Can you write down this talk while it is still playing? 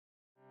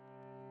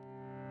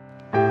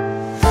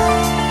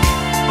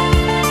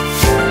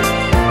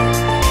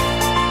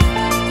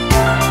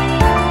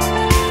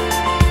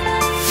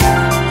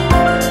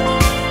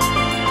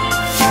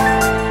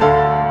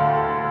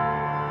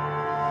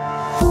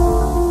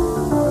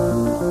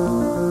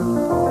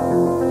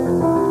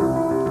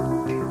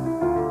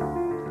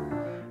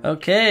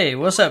Okay,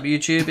 what's up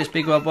YouTube? It's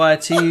Big Rob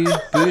YT,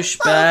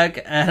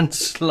 Bushbag, and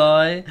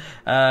Sly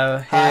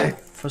here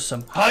for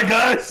some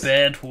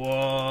Bed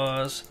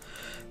Wars.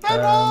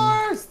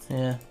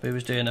 Yeah, we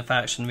was doing a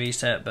faction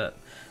reset, but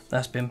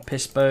that's been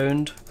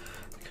postponed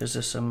because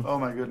there's some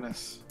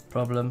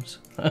problems.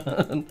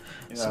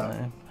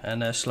 So,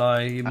 and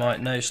Sly, you might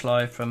know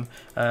Sly from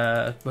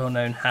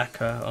well-known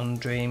hacker on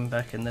Dream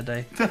back in the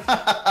day.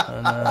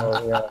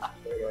 And,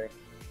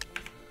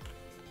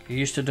 he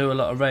used to do a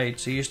lot of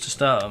raids. He used to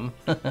start them.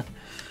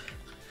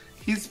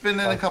 He's been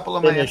in a couple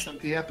of my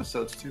SMP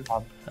episodes too.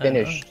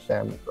 Finished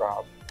Sam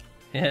Rob.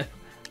 Yeah.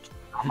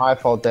 Not my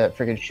fault that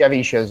freaking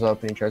Chevy shows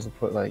up and he tries to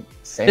put like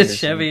sand.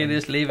 Chevy and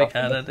his lever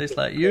cannon. It's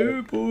like,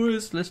 yo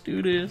boys, let's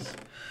do this.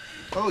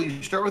 Oh,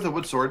 you start with a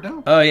wood sword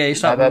now? Oh yeah, you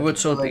start with a wood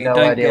sword, but you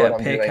don't get a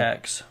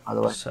pickaxe.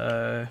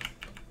 So.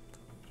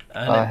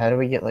 How do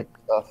we get like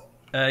stuff?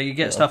 You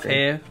get stuff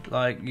here,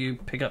 like you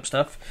pick up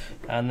stuff,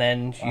 and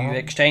then you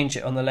exchange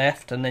it on the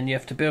left, and then you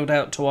have to build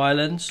out 2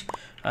 islands,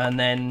 and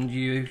then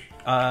you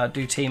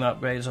do team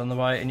upgrades on the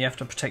right, and you have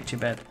to protect your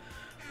bed.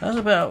 That's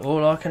about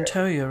all I can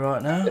tell you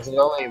right now. Is it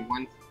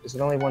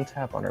only one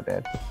tap on our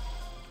bed?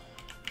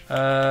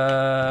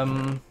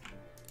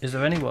 Is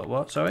there any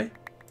what? Sorry.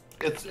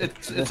 It's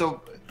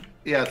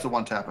a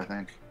 1 tap, I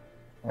think.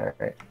 All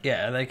right.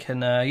 Yeah, they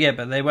can. Yeah,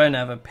 but they won't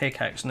have a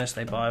pickaxe unless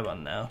they buy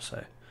one now.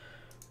 So.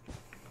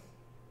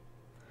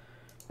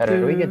 How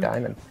do we get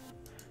diamond?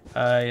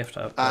 You have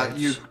to upgrade.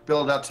 You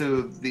build out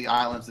to the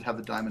islands that have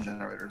the diamond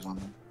generators on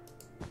them.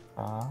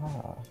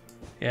 Ah.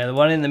 Yeah, the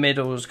one in the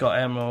middle has got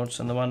emeralds,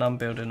 and the one I'm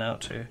building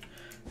out to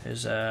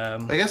is. I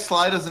guess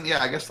Sly doesn't.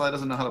 Yeah, I guess Sly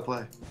doesn't know how to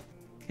play.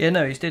 Yeah,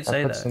 no, he did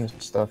say that. I put some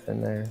stuff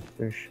in there,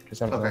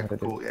 because I don't know how to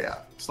do. Cool. Yeah.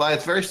 Sly,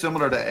 it's very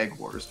similar to Egg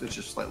Wars. It's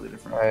just slightly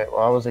different. All right.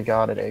 Well, I was a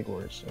god at Egg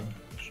Wars, so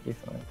it should be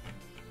fine.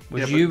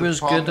 Was you as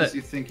good at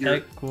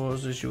Egg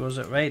Wars as you was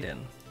at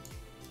raiding?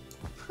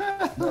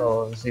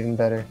 No, it was even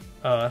better.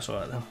 Oh, that's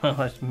alright then. I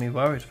was me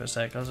worried for a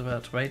sec. I was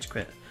about to rage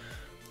quit.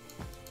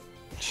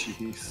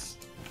 Jeez.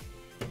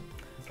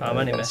 I'm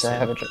only messing.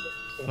 I'm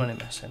only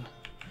messing.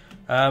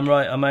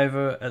 Right, I'm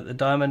over at the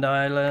Diamond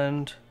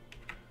Island,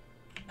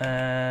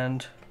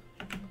 and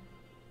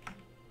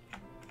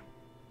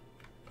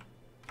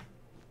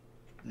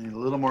need a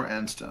little more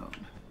endstone.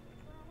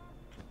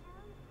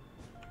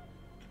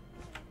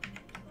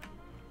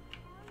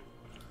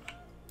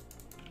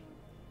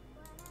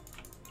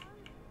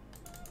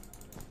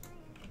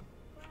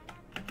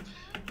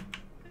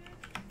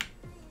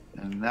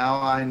 And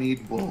now I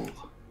need wool.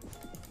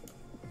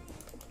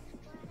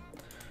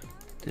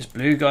 This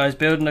blue guy's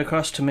building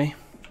across to me.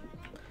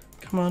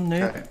 Come on,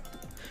 noob. Okay.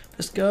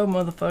 Let's go,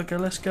 motherfucker.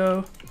 Let's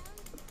go.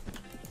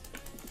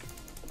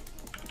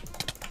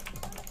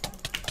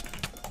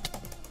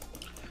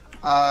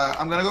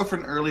 I'm gonna go for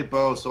an early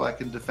bow so I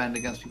can defend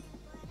against people.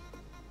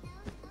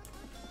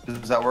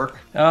 Does that work?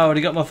 Oh, I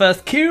already got my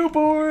first kill,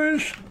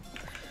 boys.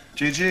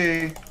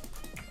 GG.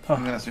 Oh.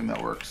 I'm gonna assume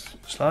that works.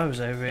 Sly was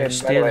over here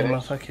stealing my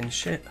fucking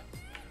shit.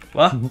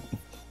 What?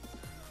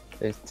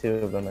 There's 2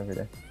 of them every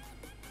day.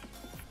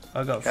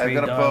 I got 3 diamonds. I've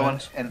got a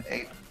diamonds. bow and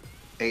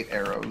 8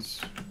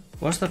 arrows.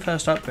 What's the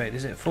first upgrade?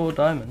 Is it 4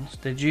 diamonds?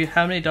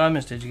 How many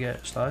diamonds did you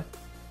get, Sly?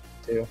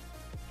 2.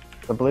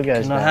 The blue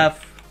guy's Can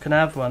I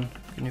have one?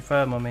 Can you throw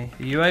them on me?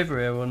 Are you over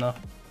here or not?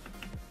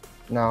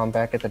 No, I'm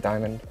back at the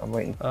diamond. I'm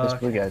waiting. This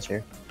blue guy's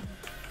here.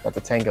 Got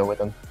the tango with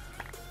him.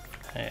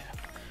 Yeah.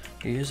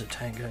 He is a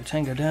tango.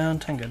 Tango down,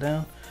 tango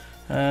down.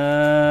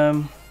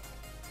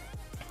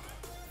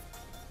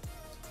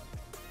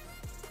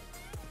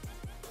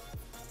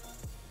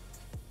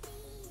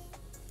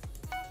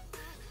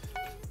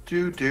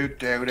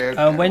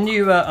 When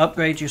you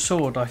upgrade your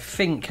sword, I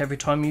think every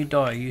time you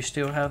die you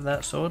still have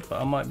that sword,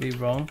 but I might be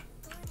wrong.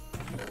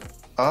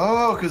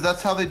 Oh, because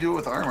that's how they do it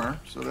with armor.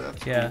 So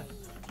that's cool.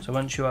 So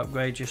once you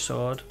upgrade your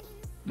sword.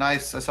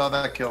 Nice, I saw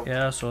that kill.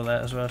 Yeah, I saw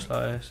that as well,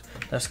 Sly.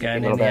 That's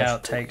going in the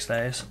outtakes,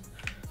 that is.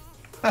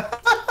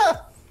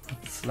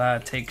 Sly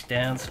takes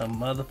down some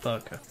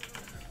motherfucker.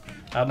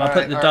 I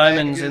put the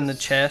diamonds in the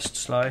chest,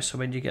 Sly, so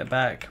when you get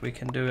back we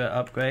can do an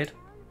upgrade.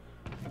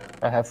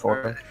 I have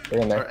 4.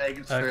 Our egg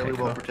is fairly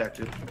well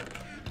protected.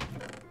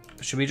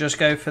 Should we just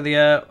go for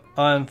the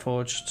Iron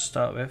Forge to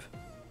start with?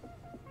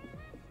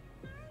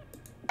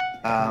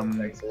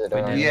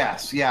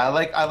 Yes, yeah. I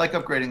like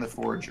upgrading the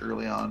forge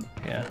early on.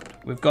 Yeah,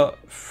 we've got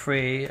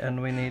 3,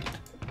 and we need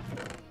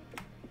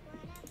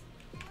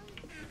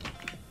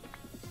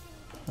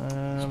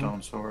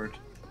stone sword.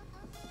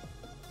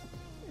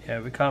 Yeah,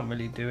 we can't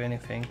really do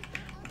anything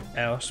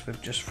else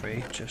with just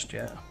 3 just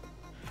yet.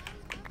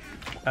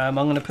 I'm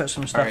gonna put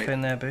some stuff in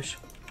there, Bush.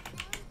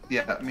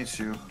 Yeah, me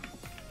too.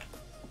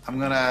 I'm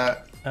gonna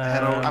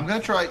head over. I'm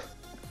gonna try.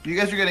 You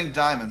guys are getting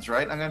diamonds,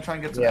 right? I'm gonna try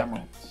and get some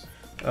emeralds.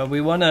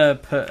 We want to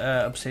put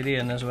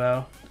obsidian as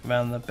well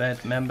around the bed.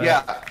 Remember?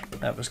 Yeah.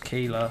 That was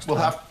key last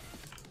time.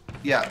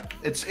 Yeah,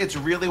 it's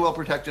really well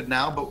protected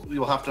now, but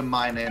you'll have to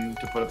mine in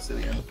to put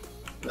obsidian.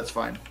 That's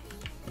fine.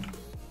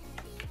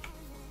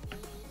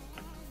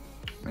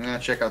 I'm gonna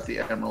check out the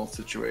emerald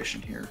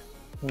situation here.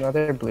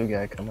 Another blue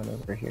guy coming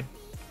over here.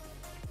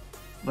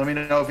 Let me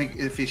know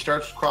if he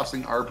starts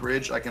crossing our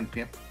bridge. I can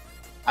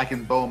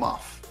bow him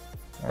off.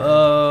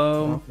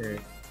 Okay.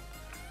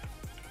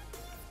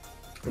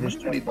 Come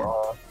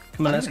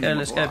on, let's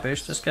go,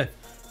 Boosh, let's go.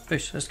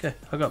 Boosh, let's go.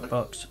 I got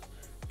blocks.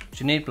 Do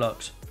you need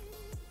blocks?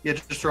 Yeah,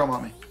 just throw them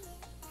on me.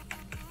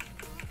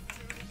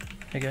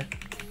 Here you go.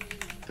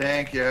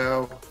 Thank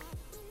you.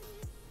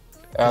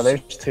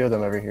 There's 2 of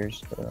them over here,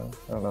 so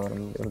I don't know what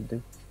I'm able to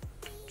do.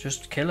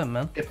 Just kill him,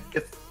 man.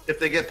 If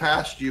they get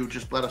past you,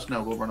 just let us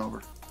know. We'll run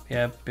over.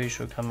 Yeah, Boosh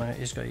will come out.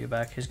 He's got your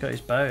back. He's got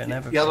his bow and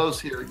everything.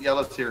 Yellow's here.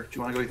 Yellow's here. Do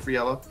you want to go for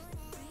yellow?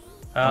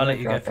 I'll let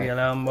you go for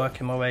yellow. I'm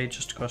working my way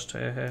just across to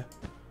here.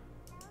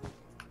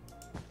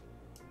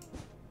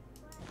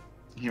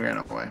 He ran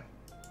away.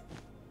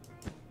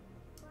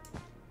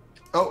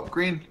 Oh,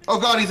 green. Oh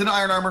god, he's in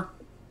iron armor.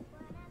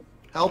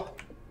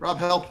 Help. Rob,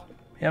 help.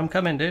 Yeah, I'm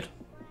coming, dude.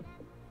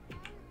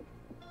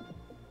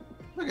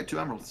 I got 2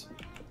 emeralds.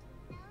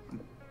 I'm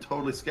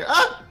totally scared.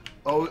 Ah!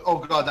 Oh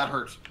god, that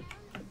hurts.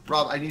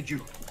 Rob, I need you.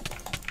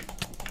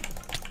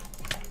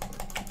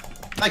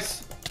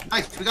 Nice.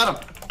 Nice, we got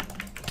him.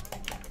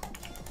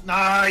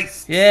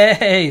 Nice.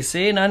 Yay,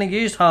 see, I only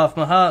used half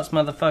my hearts,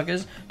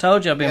 motherfuckers.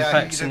 Told you I've been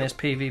practicing this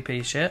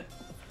PvP shit.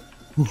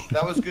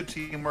 That was good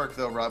teamwork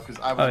though, Rob,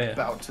 because I was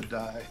about to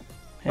die.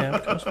 Yeah,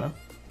 of course, man.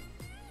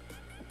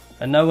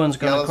 And no one's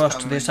gone across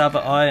to this other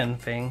iron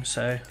thing,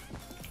 so...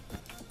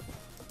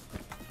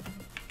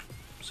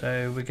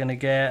 So we're gonna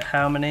get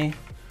how many?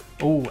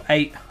 Oh,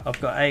 8.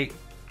 I've got 8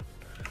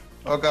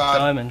 oh god.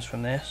 diamonds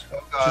from this.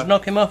 Oh god. Just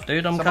knock him off,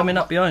 dude. I'm coming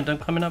up behind. I'm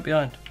coming up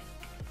behind.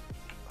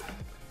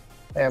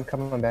 Hey, I'm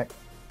coming back.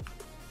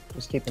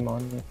 Just keep him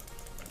on me.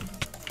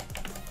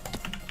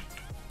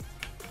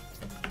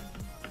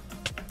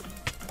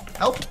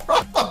 Help!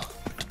 Rob!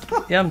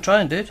 Yeah, I'm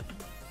trying, dude.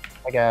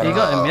 I got him. You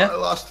got him, yeah? I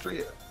lost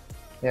 3.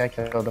 Yeah, I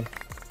killed him.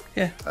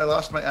 Yeah. I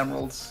lost my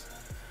emeralds.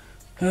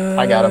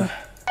 I got him.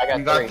 I got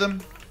You got 3.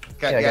 them?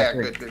 Okay, Yeah,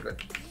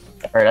 good.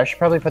 Alright, I should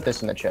probably put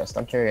this in the chest.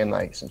 I'm carrying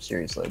like some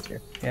serious loads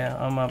here. Yeah,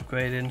 I'm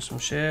upgrading some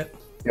shit.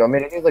 You want me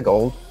to do the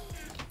gold?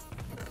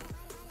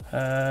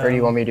 Or do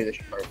you want me to do the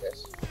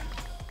sharpness?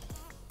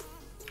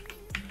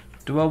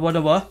 Do I want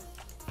to what?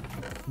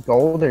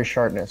 Gold or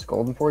sharpness?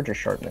 Golden forge or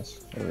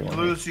sharpness?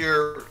 Lose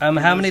your. How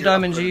many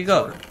diamonds you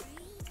got?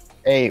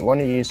 8. One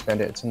of you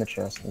spend it. It's in the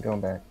chest. I'm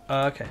going back.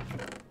 Oh, okay.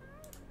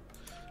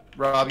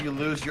 Rob, you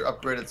lose your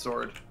upgraded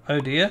sword. Oh,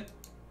 do you?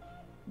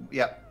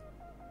 Yeah.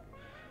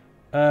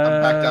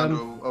 I'm back down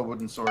to a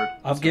wooden sword.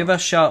 I'll give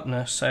us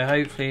sharpness, so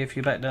hopefully if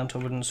you back down to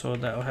a wooden sword,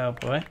 that'll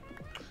help, right?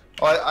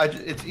 Oh,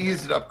 it's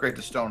easy to upgrade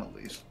to stone at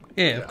least.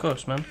 Yeah, of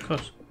course, man, of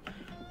course.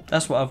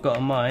 That's what I've got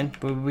on mine,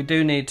 but we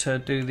do need to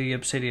do the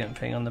obsidian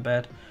thing on the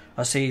bed.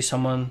 I see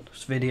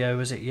someone's video,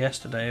 was it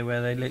yesterday, where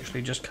they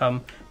literally just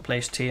come,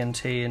 place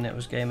TNT, and it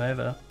was game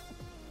over.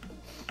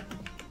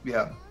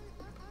 Yeah.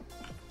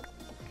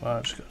 Well,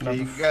 I just got another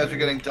you guys are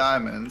getting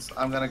diamonds.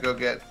 I'm gonna go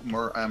get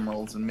more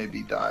emeralds and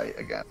maybe die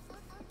again.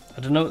 I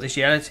don't know what this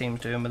yellow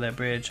team's doing with their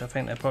bridge. I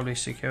think they're probably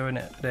securing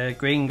it. The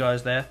green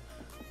guy's there.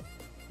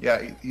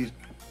 Yeah, he's...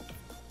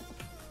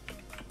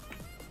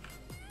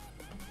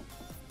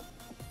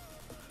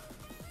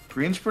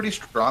 Green's pretty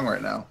strong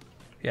right now.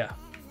 Yeah.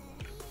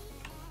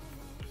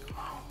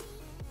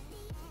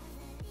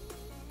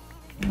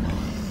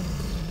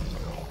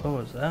 What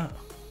was that?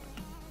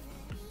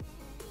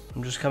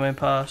 I'm just coming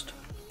past.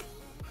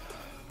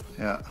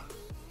 Yeah.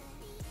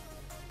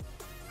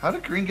 How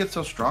did Green get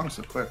so strong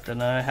so quick? Don't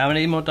know. How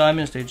many more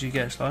diamonds did you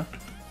get, Sly?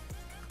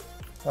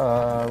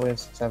 We have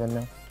 7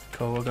 now.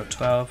 Cool, I've got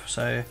 12,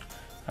 so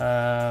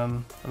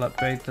I'll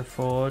upgrade the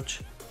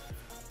forge.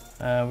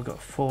 We've got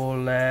 4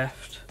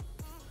 left.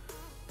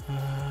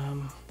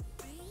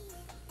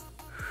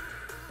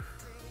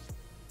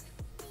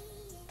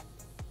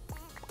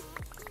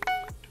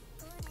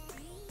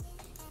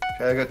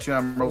 Okay, I got 2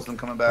 emeralds and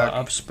coming back.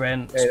 I've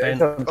spent.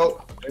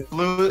 Oh,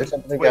 blue. There's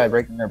a guy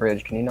breaking our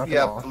bridge. Can you knock him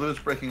off? Yeah, blue's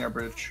breaking our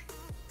bridge.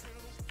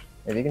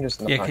 If you can just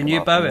knock Yeah, can him you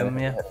off, bow him?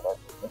 Yeah.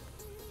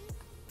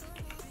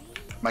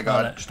 My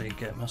God. I'll actually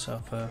get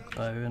myself a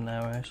bow and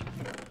arrows.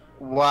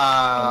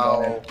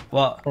 Wow.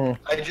 What?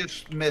 I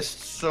just missed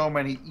so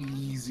many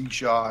easy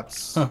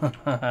shots. You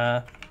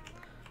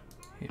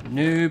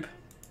noob.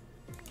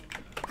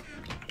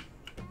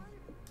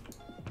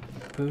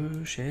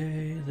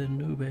 Boucher the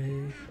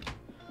noobie.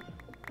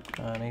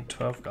 I need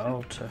 12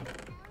 gold to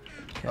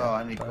get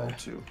I need gold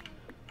too.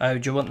 Oh,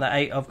 do you want the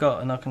 8 I've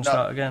got and I can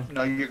start again?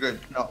 No, you're good.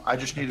 No, I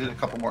just needed a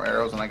couple more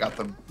arrows and I got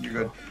them. You're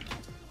good.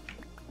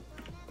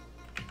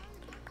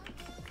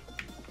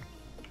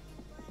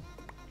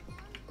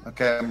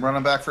 Okay, I'm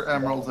running back for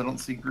emeralds. I don't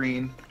see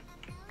green.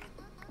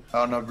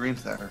 Oh no,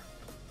 green's there.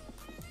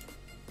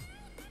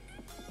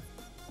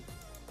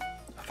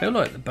 I feel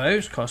like the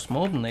bows cost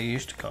more than they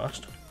used to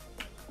cost.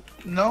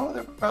 No,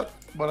 they're about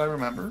what I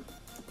remember.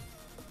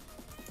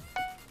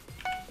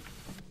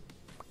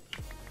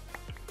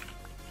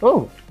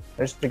 Oh,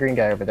 there's the green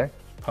guy over there.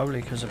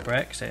 Probably because of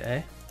Brexit,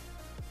 eh?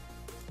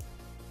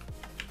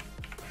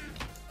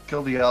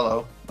 Kill the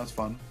yellow. That's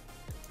fun.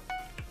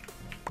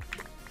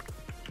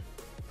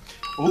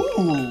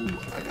 Ooh,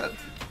 I got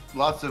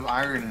lots of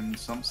iron and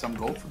some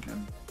gold from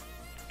him.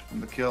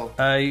 From the kill.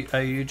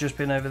 You just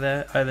been over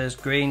there? Oh, there's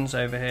greens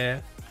over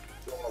here.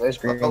 Yeah, there's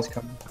greens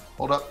coming.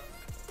 Hold up.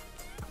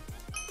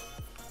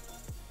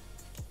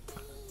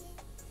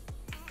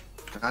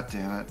 God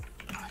damn it.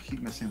 I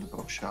keep missing the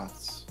bow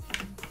shots.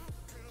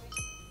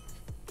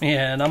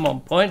 Yeah, and I'm on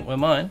point with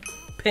mine.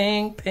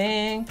 Ping,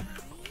 ping.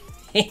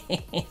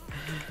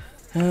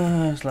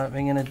 It's like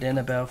ringing a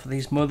dinner bell for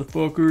these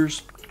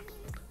motherfuckers.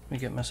 Let me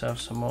get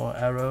myself some more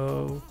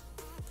arrow.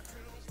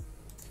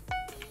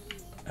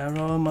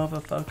 Arrow,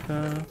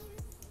 motherfucker.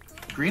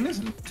 Green is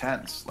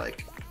intense,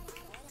 like.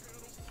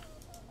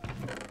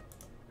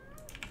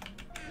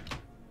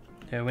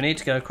 Yeah, we need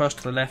to go across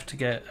to the left to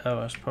get.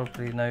 Oh, there's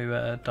probably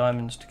no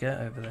diamonds to get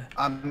over there.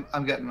 I'm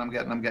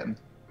getting.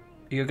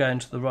 You're going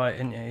to the right,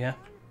 aren't you? Yeah.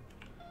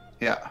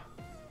 Yeah.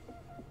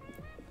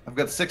 I've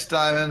got 6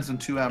 diamonds and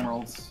 2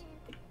 emeralds.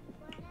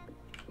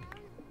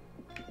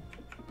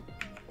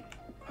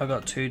 I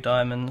got 2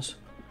 diamonds.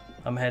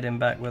 I'm heading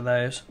back with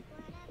those.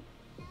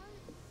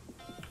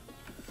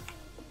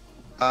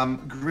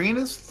 Green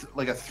is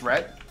like a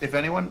threat.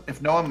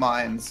 If no one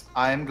minds,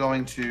 I'm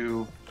going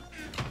to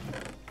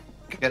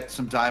get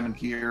some diamond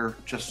gear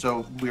just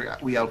so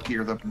we out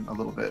gear them a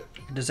little bit.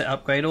 Does it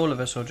upgrade all of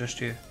us or just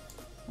you?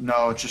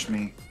 No, it's just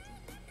me.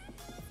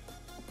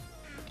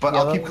 But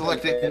I'll keep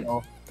collecting.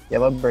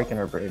 Yellow breaking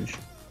our bridge.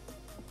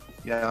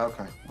 Yeah,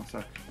 okay. 1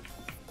 sec.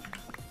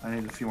 I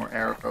need a few more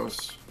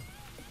arrows.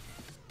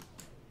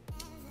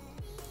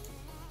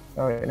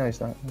 Oh, wait, no,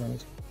 he's not. No,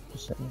 he's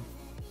just sitting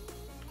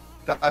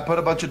there. I put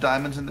a bunch of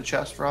diamonds in the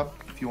chest, Rob,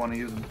 if you want to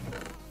use them.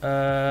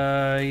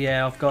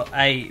 Yeah, I've got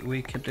 8.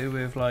 We could do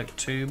with like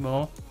 2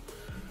 more.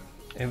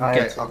 If we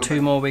Okay, get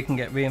 2 more, we can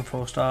get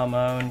reinforced armor,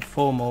 and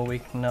 4 more, we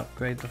can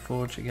upgrade the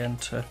forge again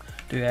to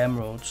do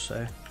emeralds.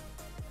 So.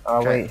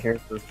 I'll wait here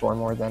for 4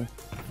 more then.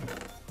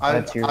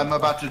 I'm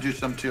about to do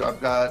some too. I've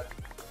got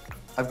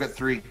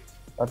 3.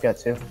 I've got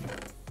 2.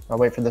 I'll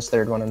wait for this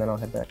 3rd one and then I'll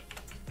head back.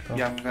 Cool.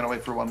 Yeah, I'm gonna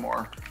wait for 1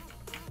 more.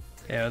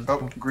 Yeah.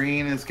 Oh,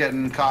 green is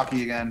getting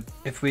cocky again.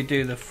 If we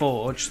do the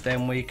forge,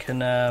 then we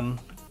can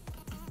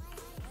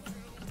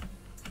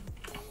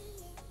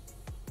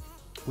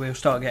we'll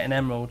start getting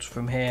emeralds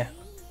from here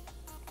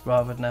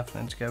rather than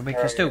having to go. We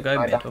can still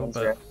go middle,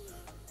 but.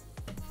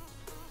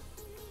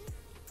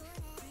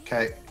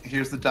 Okay,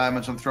 here's the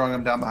diamonds. I'm throwing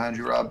them down behind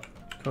you, Rob.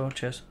 Cool,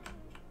 cheers.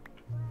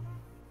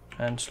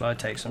 And Sly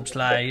takes some.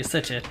 Sly, you're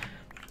such a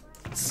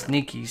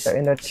sneaky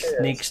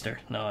sneakster.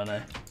 No, I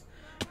know.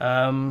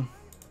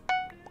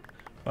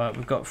 Right,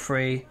 we've got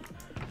 3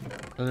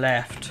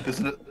 left.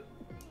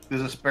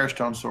 There's a spare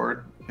stone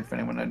sword, if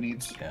anyone that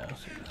needs. Yeah, I'll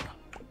see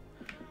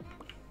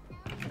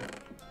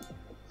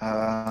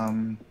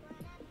that.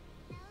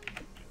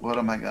 What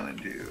am I gonna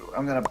do?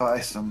 I'm gonna buy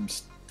some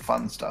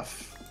fun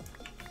stuff.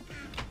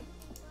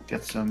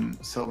 Get some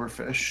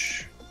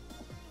silverfish.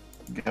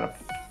 Get a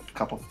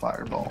couple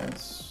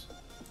fireballs.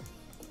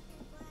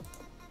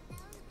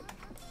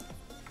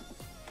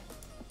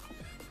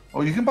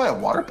 Oh, you can buy a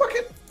water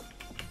bucket?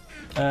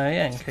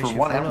 Yeah, in case for you 1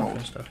 fall off emerald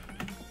and stuff.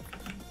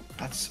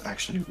 That's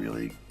actually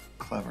really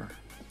clever.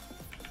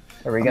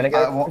 Are we gonna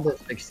go for the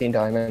 16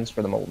 diamonds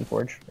for the molten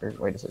forge? Or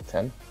wait, is it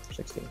 10?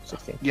 16?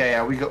 16.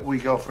 Yeah, we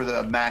go for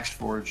the maxed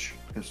forge.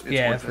 It's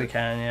Yeah, if we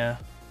can, yeah.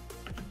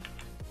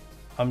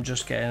 I'm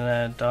just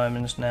getting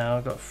diamonds now.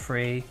 I've got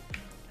 3.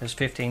 There's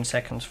 15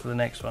 seconds for the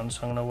next one,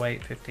 so I'm gonna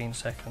wait 15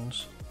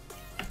 seconds.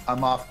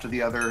 I'm off to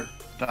the other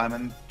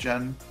diamond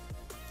gen.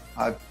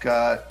 I've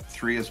got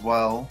 3 as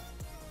well.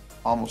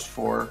 Almost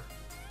 4.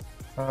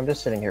 I'm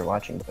just sitting here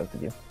watching both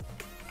of you.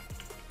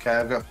 Okay,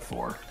 I've got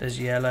 4. There's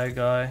a yellow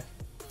guy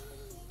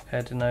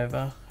heading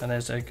over, and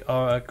there's a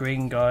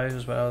green guy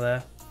as well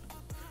there.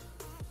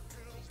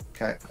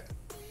 Okay.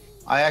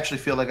 I actually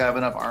feel like I have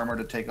enough armor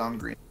to take on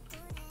green.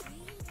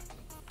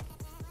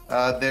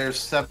 There's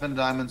 7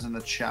 diamonds in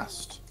the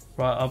chest.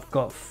 Right, I've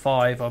got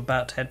 5. I'm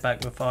about to head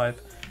back with 5.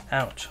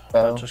 Ouch.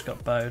 Oh. I just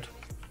got bowed.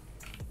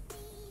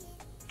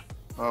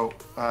 Oh,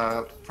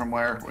 from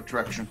where? What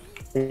direction?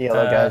 The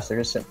yellow guys, they're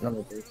just sitting on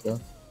the bridge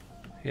though.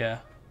 Yeah.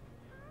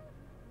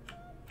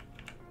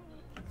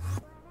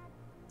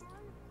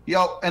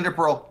 Yo, Ender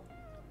Pearl.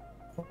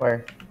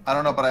 Where? I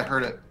don't know, but I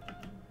heard it.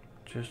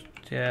 Just,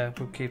 yeah,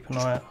 we'll keep an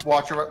eye out.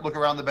 Look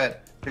around the bed.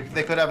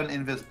 They could have an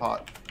invis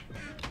pot.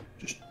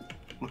 Just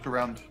look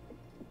around.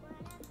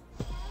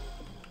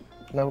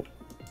 Nope.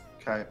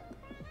 Okay.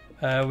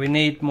 We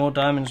need more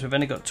diamonds. We've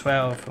only got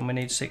 12, and we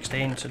need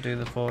 16 to do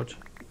the forge.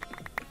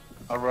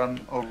 I'll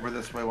run over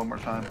this way one more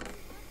time.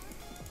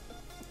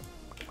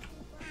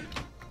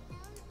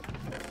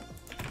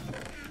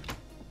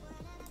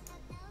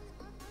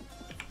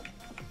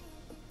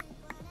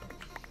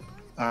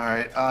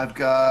 Alright, I've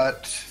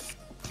got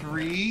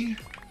 3.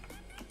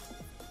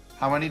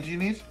 How many do you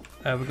need?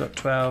 We've got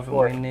 12, and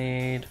 4. we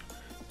need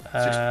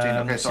 16.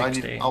 Okay, so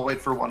 16. I'll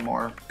wait for 1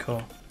 more.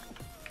 Cool.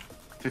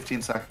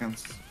 15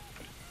 seconds.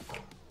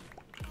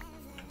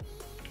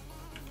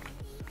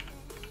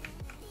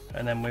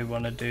 And then we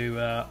want to do,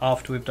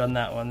 after we've done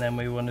that one, then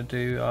we want to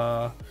do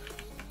our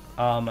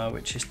armor,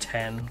 which is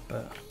 10,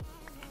 but...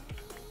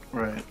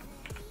 Right.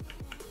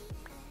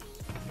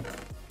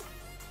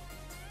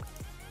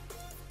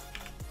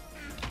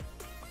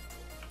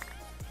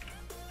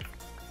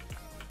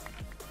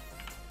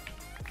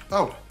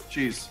 Oh,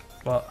 jeez.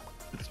 What?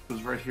 It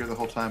was right here the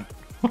whole time.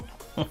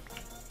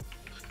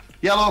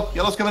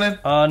 Yellow's coming in.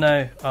 Oh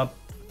no,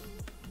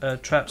 our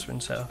trap's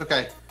been set up.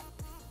 Okay.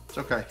 It's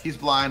okay. He's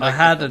blind. I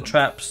had a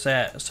trap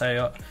set,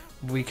 so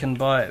we can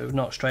buy it,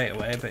 not straight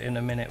away, but in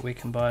a minute we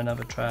can buy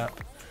another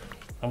trap.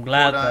 I'm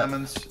glad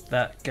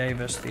that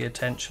gave us the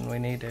attention we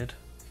needed.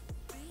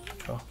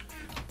 Cool.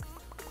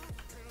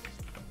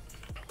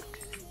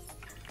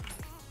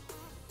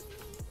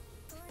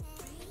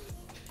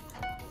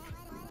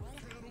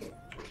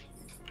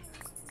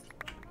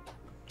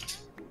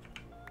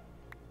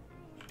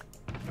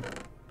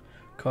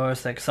 Of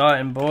course,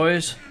 exciting,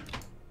 boys.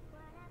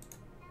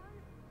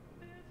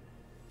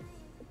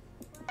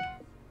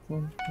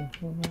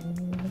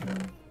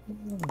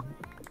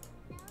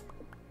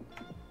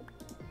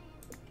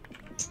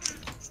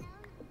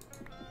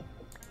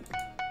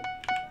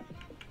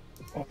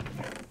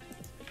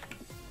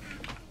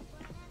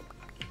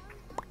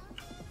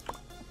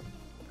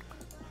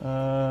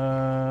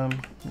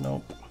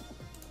 Nope.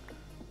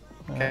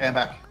 Okay, I'm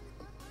back.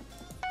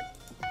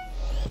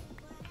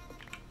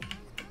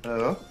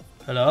 Hello?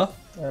 Hello?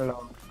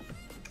 Hello.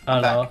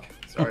 Hello. Back.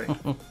 Sorry.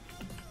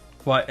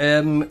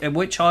 Right,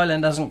 which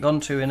island hasn't gone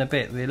to in a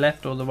bit? The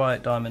left or the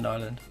right Diamond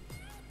Island?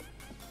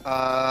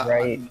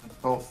 Right.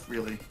 Both,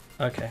 really.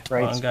 Okay,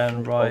 Right. I'm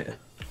going right.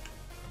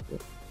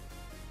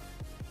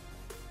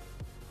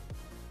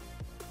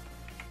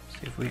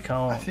 See if we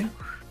can't.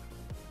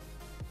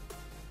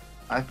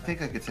 I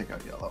think I could take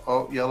out yellow.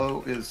 Oh,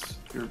 yellow is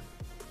your.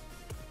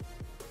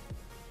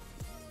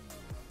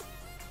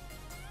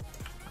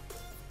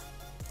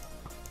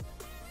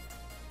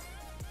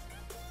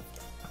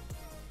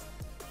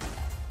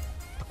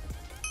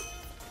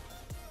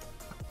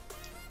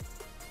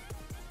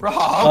 Rob!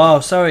 Oh,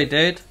 sorry,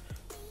 dude.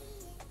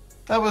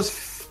 That was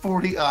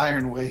 40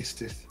 iron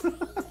wasted.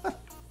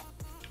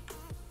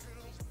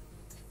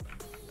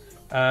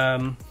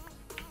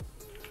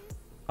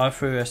 I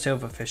threw a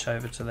silverfish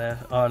over to their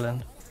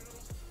island.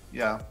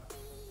 Yeah.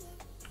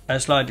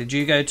 Sly, did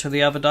you go to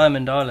the other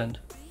Diamond Island?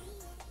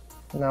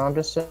 No, I'm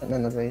just sitting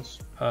in the base.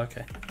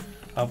 Okay.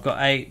 I've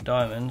got 8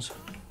 diamonds.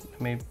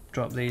 Let me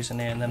drop these in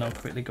here and then I'll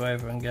quickly go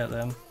over and get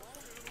them.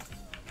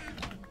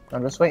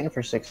 I'm just waiting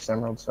for 6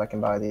 emeralds so I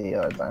can buy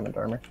the diamond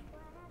armor.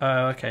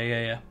 Oh,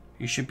 okay, yeah.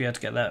 You should be able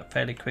to get that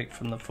fairly quick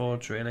from the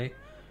forge, really.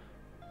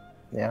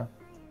 Yeah.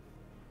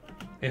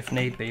 If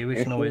need be, we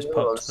can always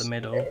pop to the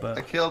middle, but...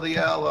 I killed the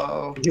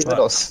yellow. You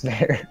little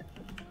snare.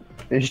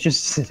 He's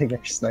just sitting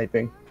there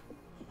sniping.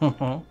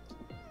 Well,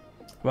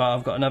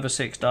 I've got another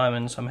 6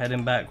 diamonds. I'm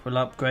heading back. We'll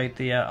upgrade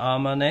the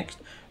armor next.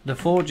 The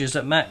forge is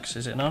at max,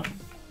 is it not?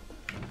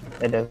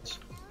 It is.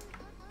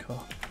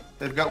 Cool.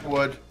 They've got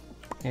wood.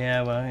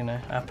 Yeah, well, you know,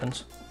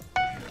 happens.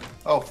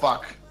 Oh,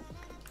 fuck.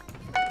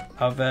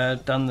 I've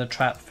done the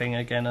trap thing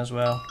again as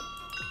well.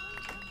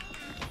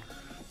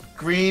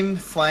 Green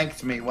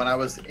flanked me when I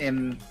was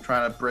in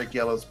trying to break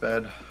yellow's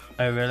bed.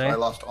 Oh, really? So I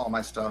lost all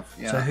my stuff.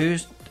 Yeah. So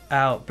who's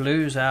out?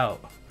 Blue's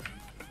out.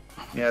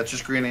 Yeah, it's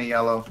just green and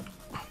yellow.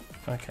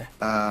 Okay.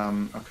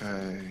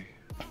 Okay.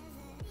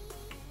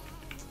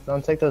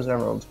 Don't take those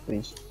emeralds,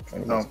 please.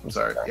 Oh,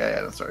 sorry.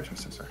 Yeah, sorry.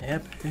 Yeah,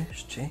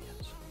 Boosh, jeez.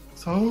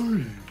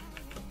 Sorry.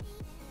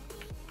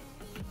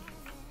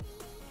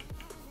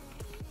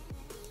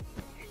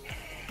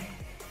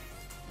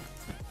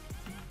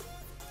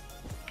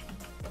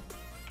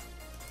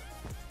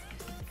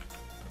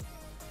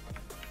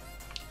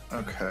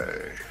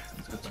 Okay,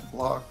 let's get some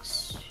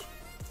blocks.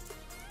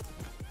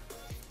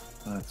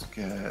 Let's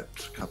get a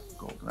couple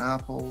golden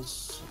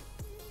apples.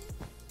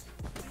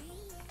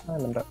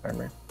 Diamond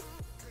armor.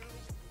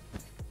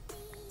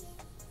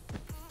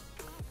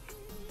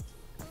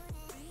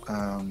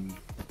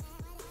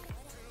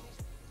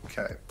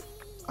 Okay,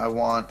 I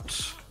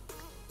want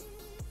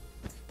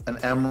an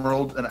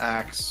emerald, an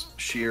axe,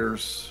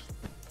 shears.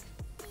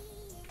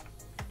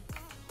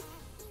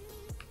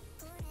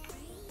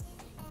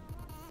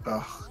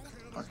 Ugh,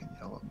 fucking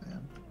yellow,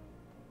 man.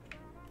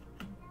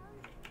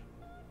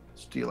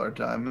 Steal our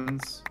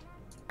diamonds.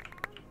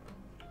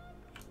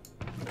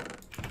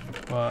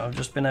 Well, I've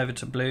just been over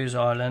to Blue's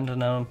Island and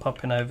now I'm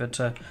popping over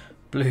to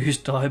Blue's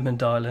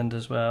Diamond Island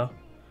as well.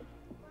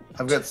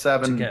 I've got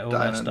 7 to get all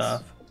diamonds. that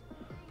stuff.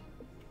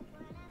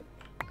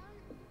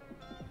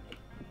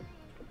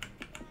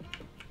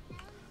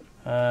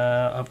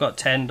 I've got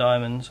 10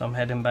 diamonds. I'm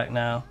heading back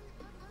now.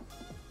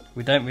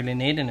 We don't really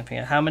need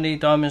anything. How many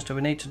diamonds do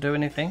we need to do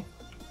anything?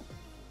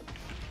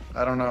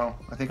 I don't know.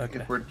 I think Okay.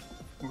 if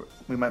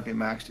we might be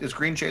maxed. Is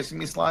green chasing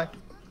me, Sly?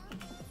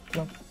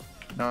 No.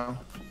 No.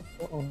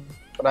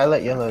 But I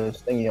let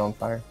yellow's thingy on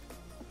fire.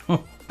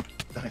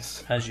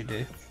 Nice. As you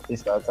do.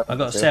 These guys. I've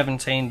got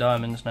 17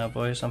 diamonds now,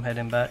 boys. I'm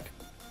heading back.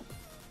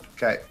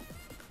 Okay.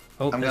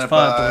 Oh, I'm there's gonna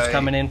fireballs buy-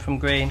 coming in from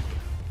green.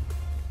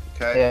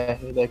 Okay. Yeah,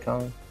 here they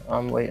come.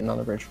 I'm waiting on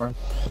the bridge for him.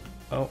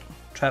 Oh,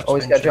 Traps Oh,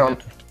 he's been got jump.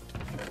 triggered.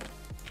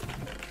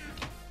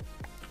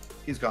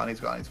 He's gone.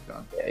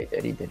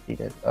 Yeah, he did.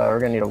 We're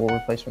gonna need a wall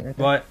replacement right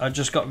there. Right, I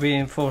just got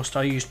reinforced.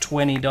 I used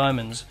 20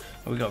 diamonds.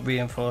 And we got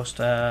reinforced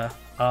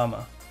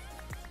armor.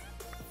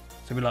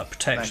 So we like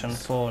protection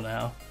Thanks. 4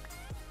 now.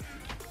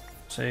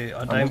 So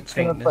I I'm don't just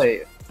gonna think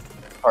play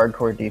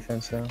hardcore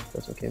defense now. If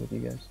that's okay with you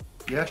guys.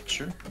 Yeah,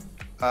 sure.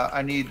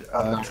 I need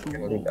I'm not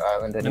gonna leave the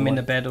island I anymore. mean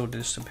the bed will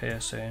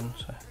disappear soon.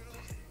 So.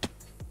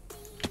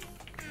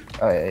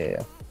 Oh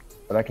yeah.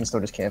 But I can still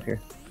just camp here.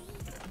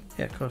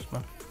 Yeah, of course,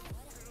 man.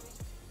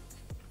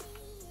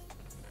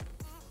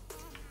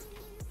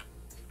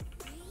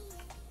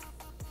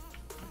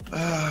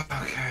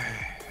 Okay.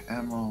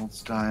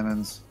 Emeralds,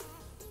 diamonds.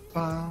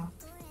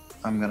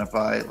 I'm gonna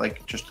buy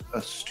like just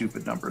a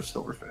stupid number of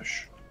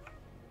silverfish.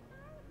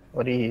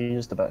 What do you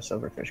use to buy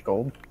silverfish?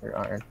 Gold or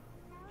iron?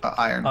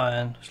 Iron.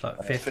 Iron, it's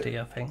like 50,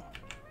 I think.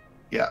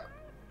 Yeah.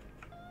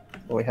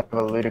 Well, we have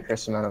a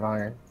ludicrous amount of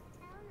iron.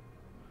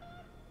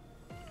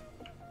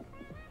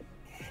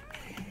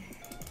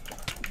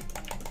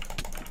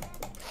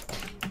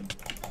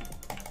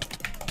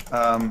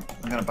 I'm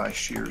gonna buy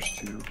shears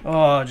too.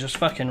 Oh, just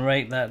fucking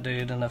rake that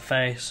dude in the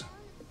face.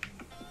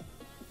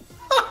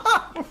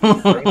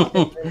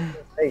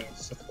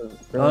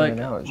 Like,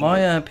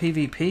 my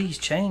PvP's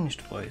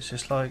changed, boys.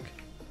 It's like...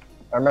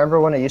 I remember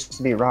when it used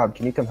to be Rob.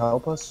 Can you come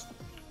help us?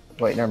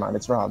 Wait, never mind.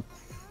 It's Rob.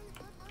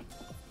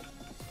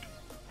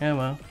 Yeah,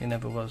 well, he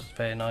never was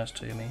very nice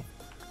to me.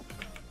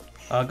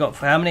 I got...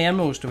 How many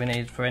emeralds do we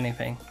need for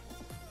anything?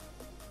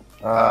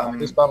 I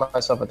just bought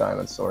myself a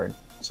diamond sword,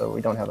 so we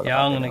don't have a...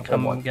 Yeah, I'm gonna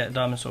come and get a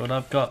diamond sword.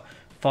 I've got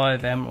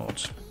 5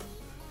 emeralds.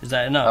 Is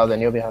that enough? Oh,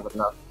 then you'll be having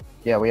enough.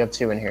 Yeah, we have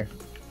 2 in here.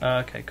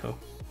 Okay, cool.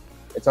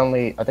 It's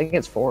only... I think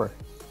it's 4.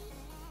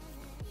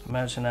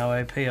 Imagine how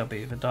OP I'll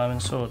be with a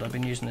diamond sword. I've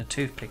been using a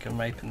toothpick and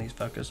raping these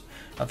fuckers.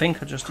 I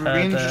think I just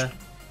Green heard...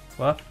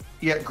 What?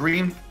 Yeah,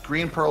 green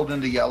pearled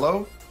into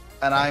yellow,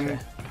 and Okay.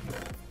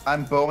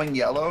 I'm bowing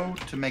yellow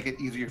to make it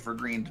easier for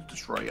green to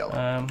destroy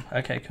yellow.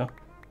 Okay, cool.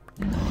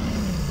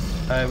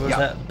 Was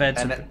that bed?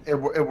 And it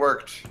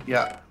worked.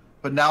 Yeah,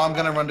 but now I'm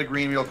gonna run to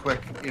green real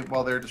quick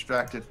while they're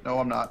distracted. No,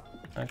 I'm not.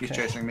 Okay. He's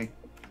chasing me.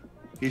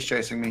 He's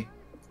chasing me.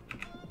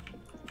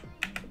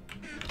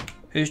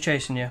 Who's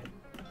chasing you?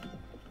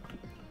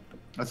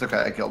 That's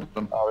okay. I killed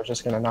him. I was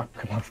just gonna knock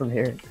him off from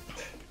here.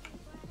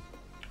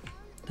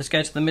 Let's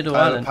go to the middle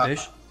island,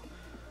 Bush.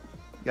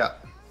 Yeah.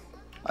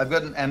 I've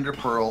got an ender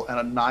pearl and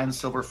a 9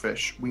 silver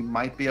fish. We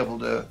might be able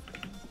to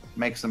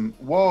make some...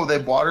 Whoa, they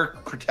water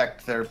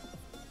protect their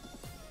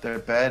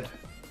bed.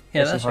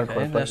 Yeah, That's that's some okay.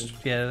 hardcore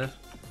That's,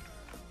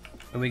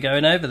 Are we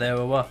going over there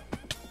or what?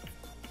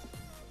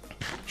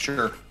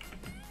 Sure.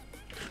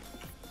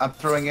 I'm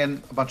throwing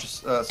in a bunch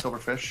of silver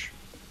fish.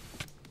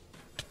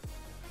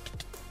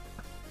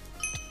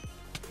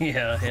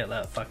 Yeah, I hit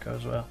that fucker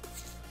as well.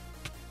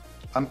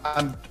 I'm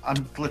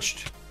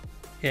glitched.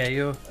 Yeah,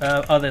 you.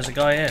 Oh, there's a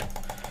guy here.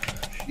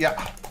 Yeah.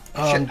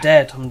 Oh, Shit. I'm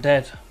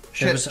dead.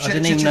 I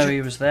didn't even know shit.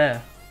 he was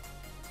there.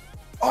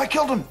 Oh, I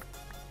killed him.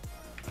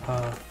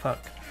 Oh fuck!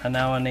 And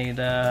now I need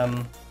I've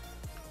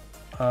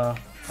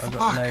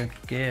got no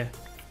gear.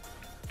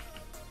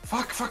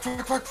 Fuck.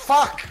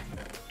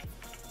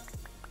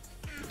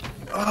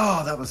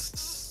 Oh, that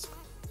was...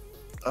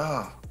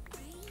 Oh.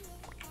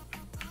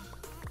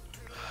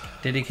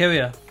 Did he kill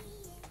you?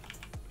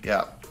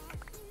 Yeah.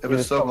 It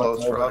was so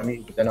close for us.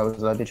 But then I was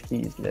like, bitch,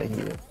 please get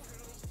here.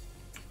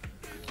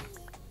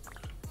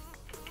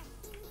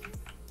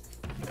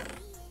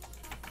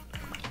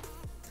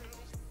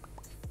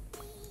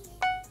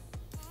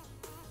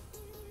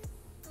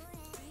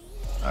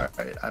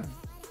 Alright, I'm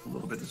a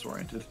little bit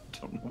disoriented.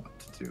 Don't know what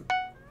to do.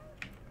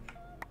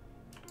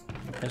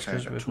 It's Okay,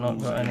 because I've we've got not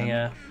tools got any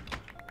again.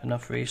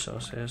 enough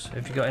resources.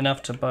 Have you got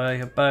enough to buy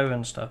a bow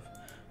and stuff?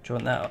 Do you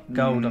want that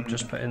gold I've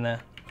just put in there?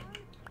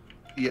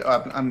 Yeah, I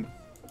don't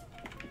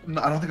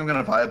think I'm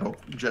gonna buy a boat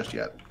just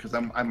yet because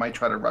I might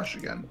try to rush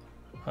again,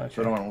 Okay.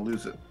 so I don't want to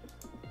lose it.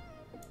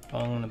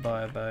 I'm gonna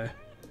buy a bow.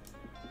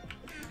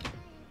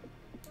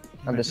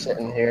 I'm just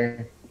sitting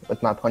here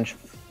with my punch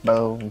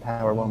bow and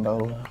power 1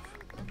 bow.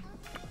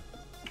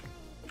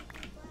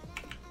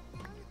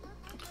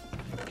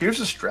 Here's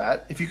a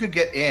strat: if you could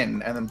get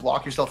in and then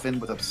block yourself in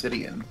with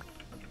obsidian,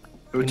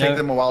 it would You know- take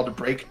them a while to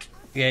break.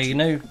 Yeah, you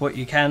know what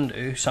you can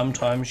do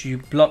sometimes? You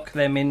block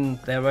them in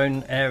their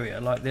own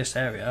area, like this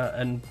area,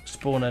 and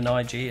spawn an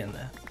IG in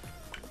there.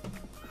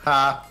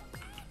 Ha!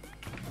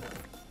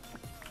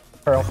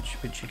 Pearl.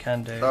 Which you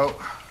can do. Oh,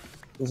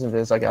 Isn't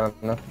this? I got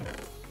enough.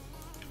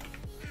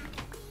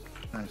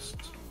 nice.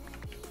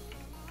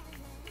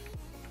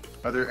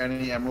 Are there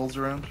any emeralds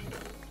around?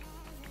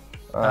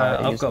 I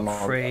I've used them got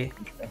all. 3,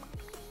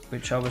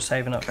 which I was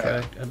saving up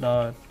Okay. for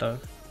another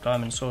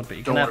diamond sword, but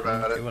you can Don't have worry them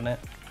about if it. you want it.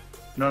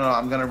 No,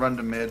 I'm gonna run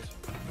to mid.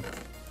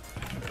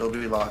 There'll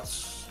be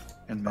lots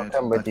in I'll mid.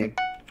 come I with you. think.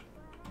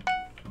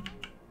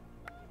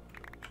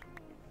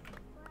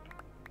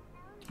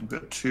 I've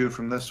got 2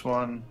 from this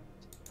one.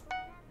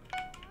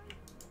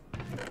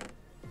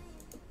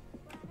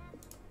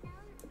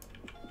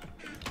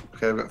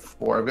 Okay, I've got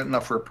 4. I've got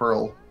enough for a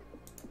pearl.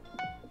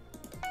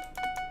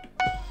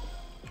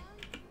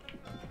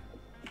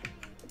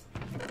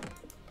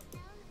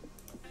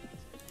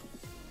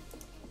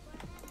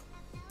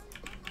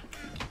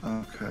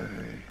 Okay.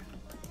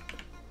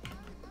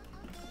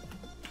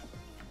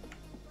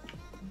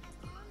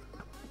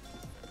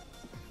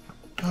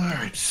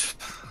 Alright.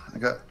 I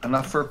got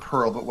enough for a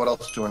pearl, but what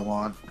else do I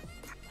want?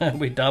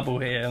 We double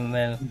here and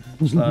then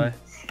it's like,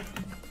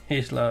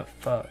 he's like,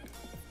 fuck.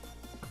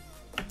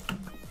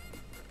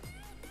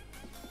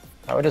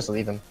 I would just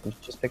leave him. He's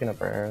just picking up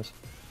our arrows.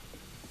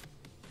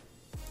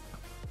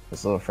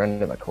 This little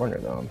friend in the corner,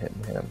 though, I'm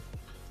hitting him.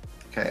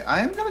 Okay,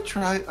 I'm gonna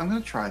try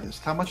this.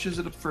 How much is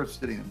it for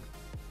obsidian?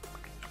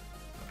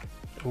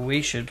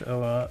 We should,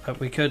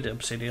 we could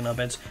obsidian our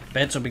beds.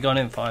 Beds will be gone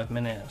in 5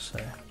 minutes, so.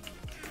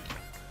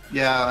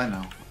 Yeah, I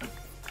know.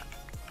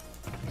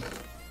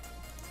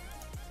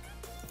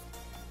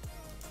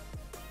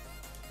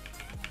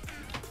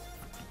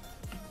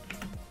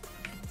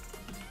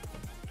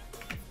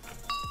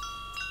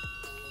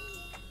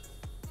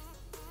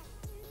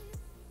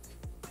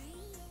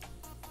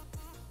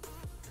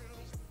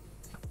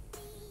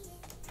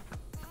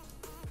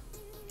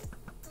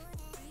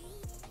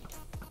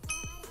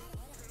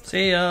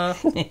 See ya!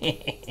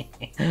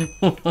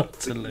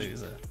 What a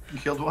loser. You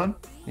killed one?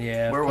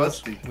 Yeah. Where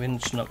was he?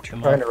 Wind knocked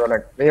him Trying off. to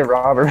run me and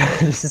Robert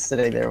just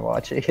sitting there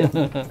watching.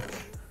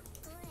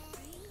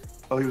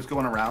 Oh, he was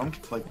going around,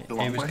 like the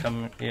long He was way?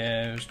 coming,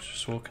 yeah, he was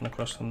just walking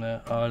across from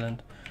the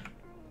island.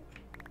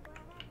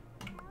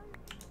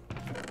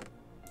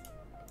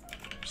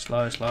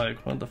 Slow,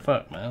 what the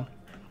fuck, man?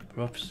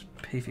 Rob's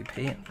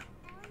PvPing.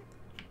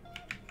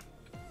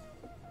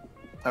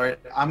 Alright,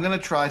 I'm gonna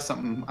try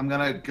something. I'm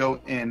gonna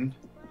go in.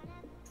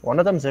 One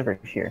of them's over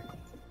here.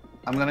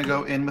 I'm gonna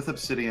go in with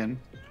obsidian.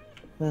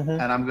 Mm-hmm.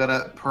 And I'm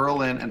gonna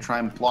pearl in and try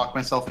and block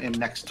myself in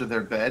next to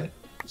their bed,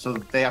 so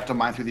that they have to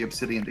mine through the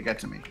obsidian to get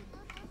to me.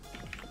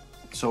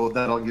 So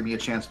that'll give me a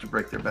chance to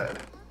break their bed.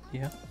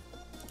 Yeah.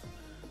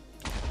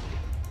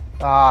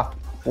 Ah,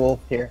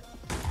 wool here.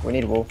 We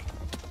need wool.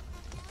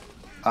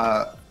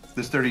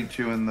 There's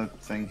 32 in the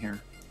thing here.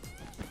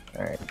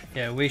 Alright.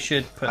 Yeah, we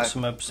should put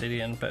some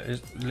obsidian, but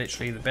it's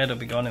literally the bed will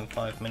be gone in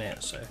 5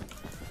 minutes, so.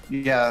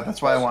 Yeah,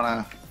 that's why I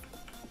wanna...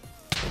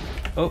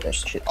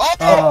 Oops. Shit.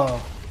 Oh,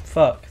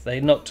 fuck.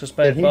 They knocked us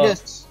both Did he off.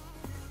 just...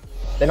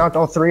 They knocked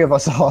all 3 of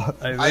us off.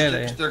 Oh,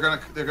 really? They're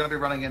gonna be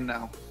running in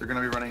now. They're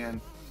gonna be running in.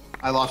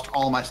 I lost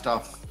all my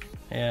stuff.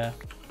 Yeah.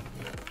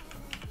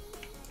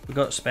 We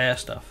got spare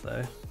stuff,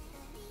 though.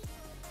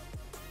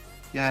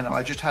 Yeah, I know.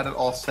 I just had it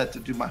all set to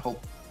do my whole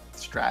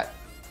strat.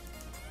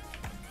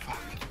 Fuck.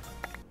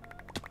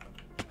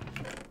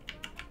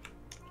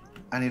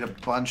 I need a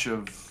bunch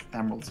of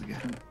emeralds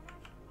again.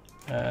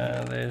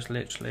 There's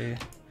literally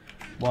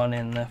one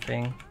in the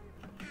thing.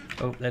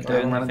 Oh, they're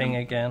doing the thing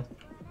again.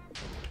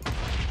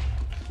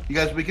 You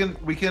guys, we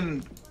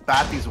can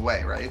bat these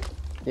away, right?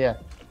 Yeah.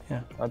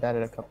 Yeah. I've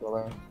added a couple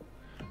of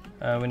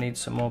them. We need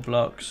some more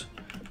blocks.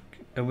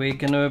 Are we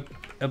gonna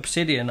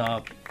obsidian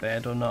our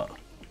bed or not?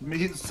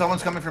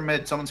 Someone's coming from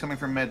mid. Someone's coming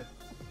from mid.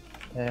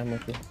 Yeah, I'm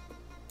with you.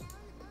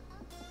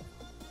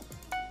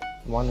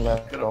 One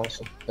left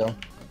also, still.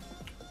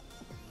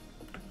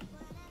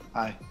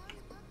 Hi.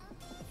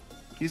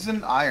 He's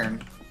in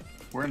iron.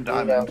 We're in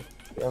diamond.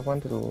 We have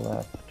one to the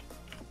left.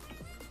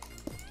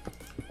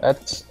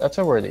 That's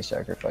a worthy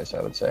sacrifice,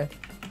 I would say.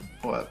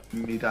 What?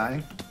 Me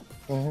dying?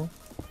 Mm-hmm.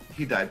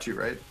 He died too,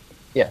 right?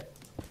 Yeah,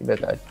 you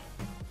both died.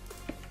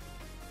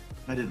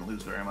 I didn't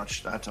lose very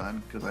much that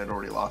time because I'd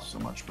already lost so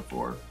much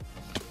before.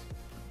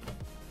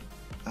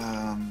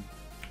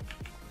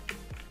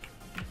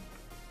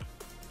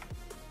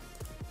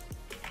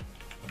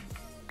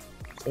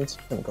 It's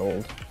some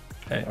gold.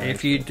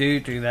 If you do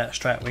that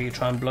strat where you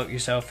try and block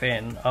yourself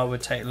in, I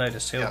would take a load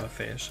of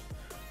silverfish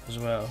as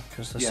well,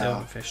 because the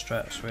silverfish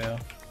strat's real.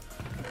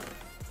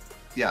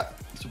 Yeah,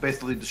 so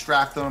basically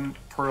distract them,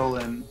 pearl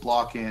in,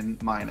 block in,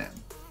 mine in.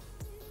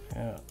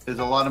 Yeah. There's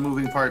a lot of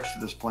moving parts to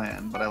this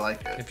plan, but I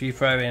like it. If you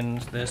throw in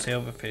the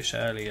silverfish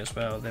early as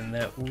well, then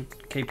that will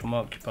keep them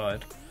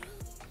occupied.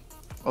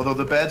 Although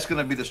the bed's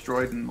going to be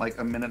destroyed in like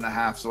a minute and a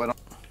half, so I don't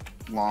know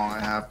how long I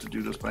have to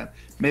do this plan.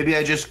 Maybe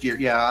I just gear...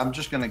 Yeah, I'm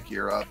just going to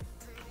gear up.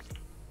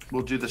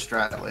 We'll do the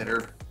strat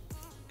later,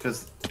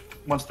 because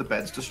once the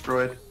bed's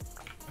destroyed...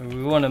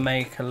 We want to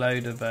make a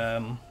load of...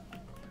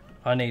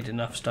 I need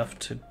enough stuff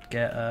to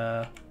get...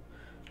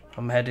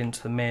 I'm heading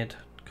to the mid,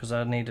 because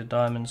I need a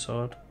diamond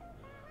sword.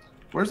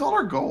 Where's all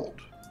our gold?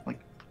 Like,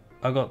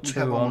 I got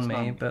 2 on me,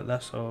 none. but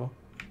that's all.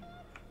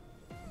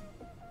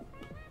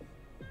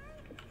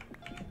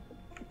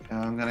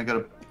 I'm gonna get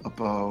a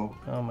bow.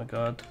 Oh my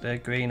god, the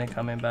green are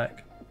coming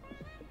back.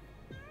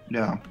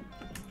 Yeah.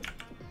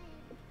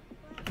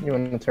 You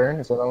want to turn?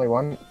 Is that only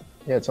one?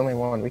 Yeah, it's only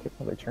one. We could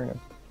probably turn him.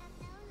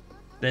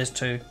 There's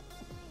 2.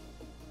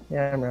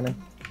 Yeah, I'm running.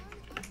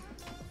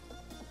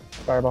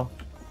 Fireball.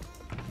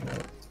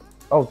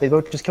 Oh, they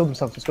both just killed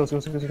themselves. Let's go.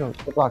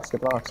 Get blocks.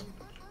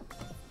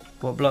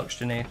 What blocks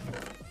do you need?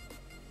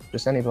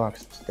 Just any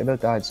blocks. They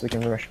both died, so we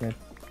can rush mid.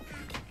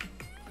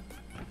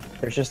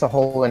 There's just a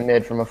hole in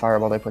mid from a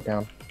fireball they put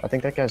down. I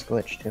think that guy's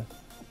glitched too.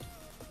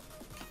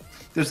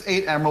 There's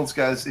 8 emeralds,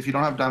 guys. If you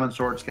don't have diamond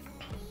swords,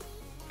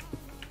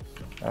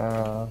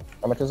 How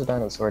much is a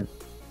diamond sword?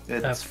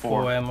 it's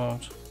 4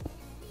 emeralds.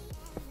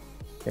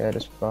 Yeah, I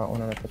just bought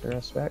one and I put the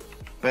rest back.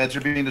 Beds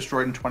are being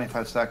destroyed in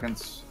 25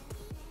 seconds.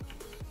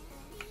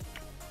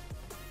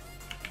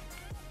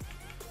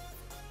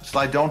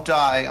 Sly, don't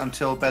die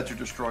until beds are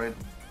destroyed.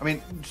 I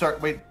mean, sorry,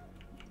 wait.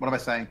 What am I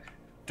saying?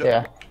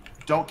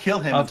 Don't kill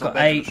him I've until got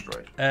beds 8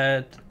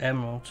 are destroyed.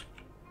 emeralds.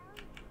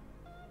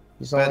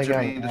 He's only Beds are got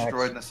being max.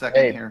 destroyed in a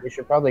second Hey, here. we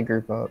should probably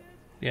group up.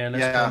 Yeah,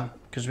 let's go.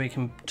 Because we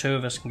can, 2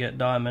 of us can get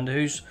diamond.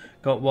 Who's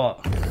got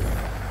what?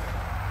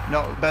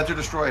 No, beds are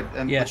destroyed.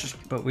 And Yeah, let's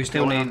just but we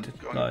still go need,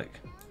 on. like...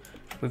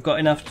 We've got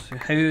enough...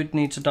 Who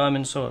needs a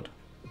diamond sword?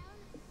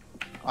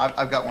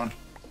 I've got one.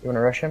 You want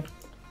to rush him?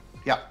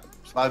 Yeah,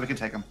 Sly, we can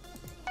take him.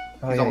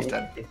 Oh, He's yeah, almost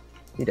dead.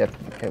 He did.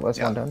 Okay, let's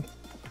one done.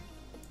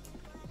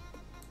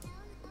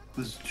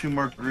 There's 2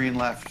 more green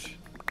left.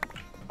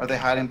 Are they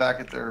hiding back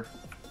at their...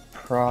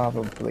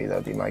 Probably,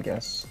 that'd be my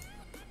guess.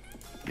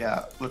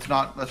 Yeah, let's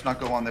not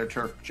go on their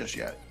turf just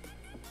yet.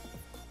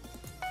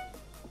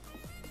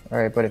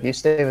 Alright, but if you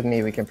stay with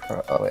me, we can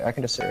oh wait, I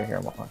can just sit right here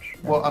and watch.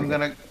 Well, I'm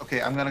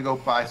gonna go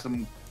buy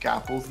some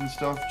gapples and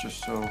stuff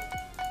just so.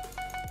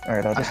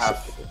 Alright, I'll I just have-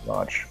 sit and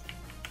watch.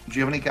 Do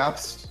you have any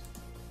gaps?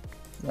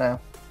 No.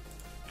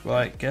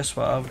 Right, guess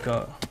what I've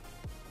got?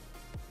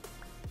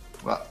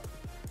 Well,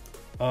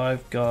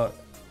 I've got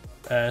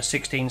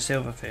 16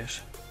 silverfish.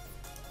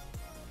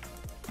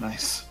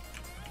 nice.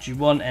 Do you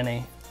want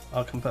any?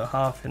 I can put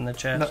half in the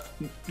chest.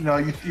 No,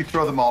 you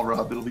throw them all,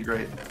 Rob. It'll be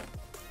great.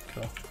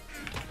 Cool.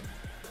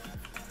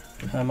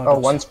 Oh,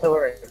 one's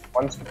pillaring.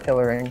 One's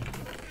pillaring.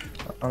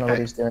 I don't know what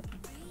he's doing.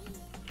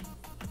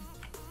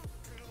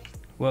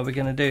 What are we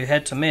going to do?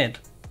 Head to mid?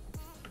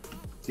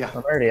 Yeah.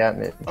 I'm already at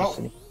mid.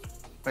 Oh.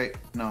 Wait,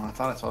 no, I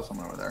thought I saw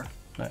someone over there.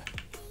 No.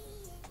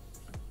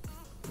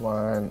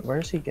 One.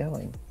 Where's he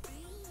going?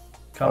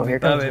 Can't Oh, we here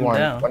bow comes him one.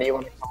 down? When do you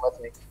want to come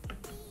with me?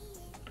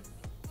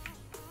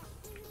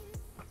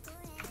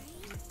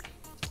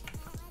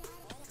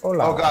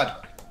 Hola. Oh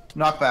God,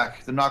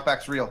 knockback. The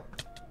knockback's real.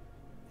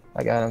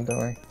 I got him, don't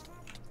worry.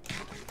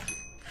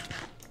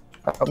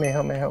 Help me,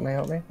 help me, help me,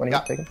 help me. When are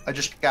you taking? I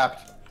just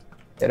gapped.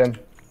 Hit him.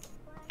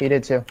 He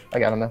did too. I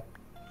got him though.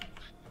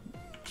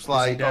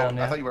 Sly, down,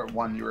 I yeah? thought you were at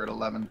 1. You were at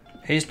 11.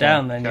 He's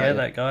down then, okay. yeah,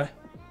 that guy.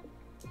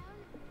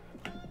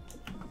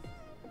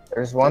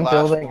 There's one last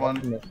building one.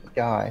 up in the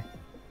sky.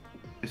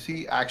 Is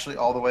he actually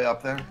all the way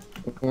up there?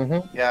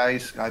 Mm-hmm. Yeah,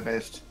 he's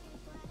sky-based.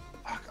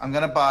 Fuck, I'm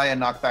gonna buy a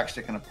knockback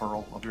stick and a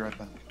pearl. I'll be right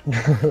back.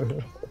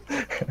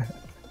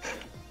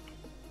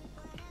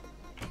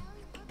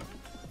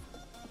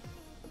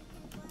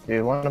 Do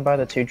you want to buy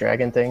the 2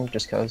 dragon thing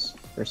just cause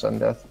for sudden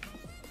death?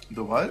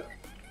 The what?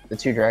 The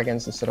 2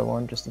 dragons instead of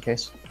 1 just in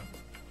case.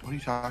 What are you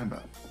talking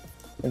about?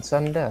 And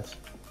sudden death.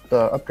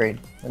 The upgrade.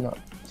 And not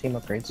team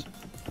upgrades.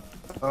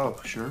 Oh,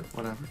 sure,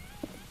 whatever.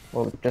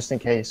 Well, just in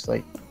case,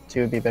 like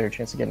 2 would be a better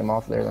chance of getting them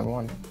off there than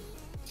 1.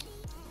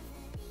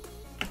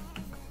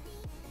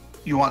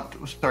 You want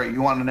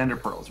an ender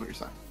pearl is what you're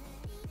saying.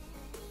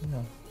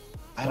 No.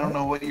 I don't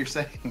know what you're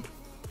saying.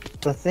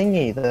 The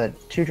thingy, the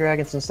 2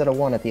 dragons instead of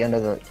 1 at the end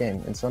of the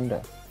game in sudden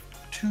death.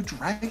 2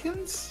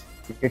 dragons?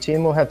 Your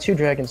team will have 2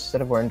 dragons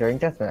instead of 1 during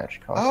deathmatch.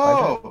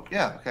 Oh,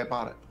 yeah, okay, I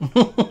bought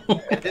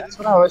it. That's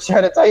what I was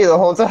trying to tell you the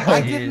whole time.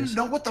 I didn't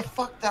know what the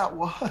fuck that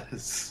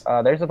was.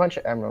 There's a bunch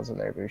of emeralds in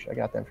there, Boosh. I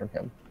got them from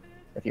him.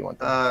 If you want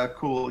them.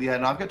 Cool. Yeah,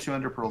 no, I've got 2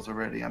 ender pearls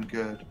already. I'm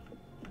good.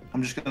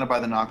 I'm just gonna buy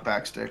the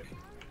knockback stick.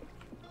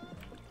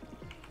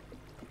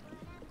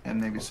 And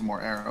maybe some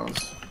more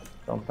arrows.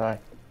 Don't die.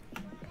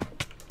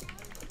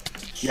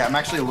 Yeah, I'm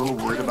actually a little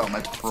worried about my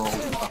pearl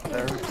up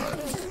there, but...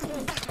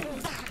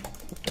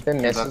 If it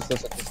misses,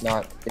 does it just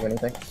not do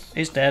anything?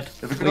 He's dead.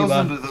 If it We goes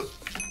won. into the...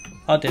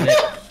 I did it.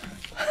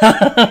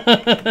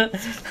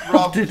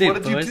 Rob, I did it,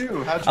 what did boys. you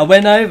do? How'd I you...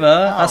 went over,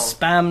 I Wow.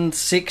 spammed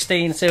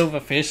 16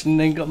 silverfish and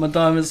then got my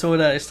diamond sword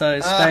out and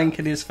started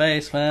spanking his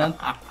face, man.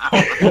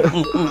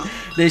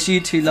 There's you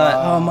two like,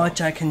 oh, my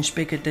dragon's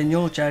bigger than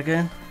your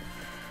dragon.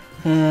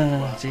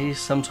 Jeez,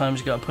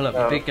 sometimes you gotta pull up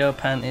your big girl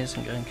panties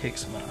and go and kick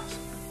some ass.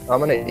 I'm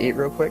gonna eat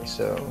real quick,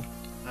 so...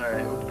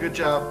 Alright, well, good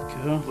job.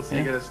 Cool. We'll see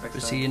you guys next time.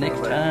 We'll see you next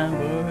Bye-bye. time,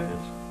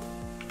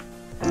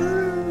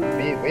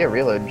 boys. We a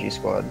real OG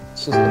squad.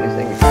 This is the new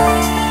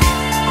thing.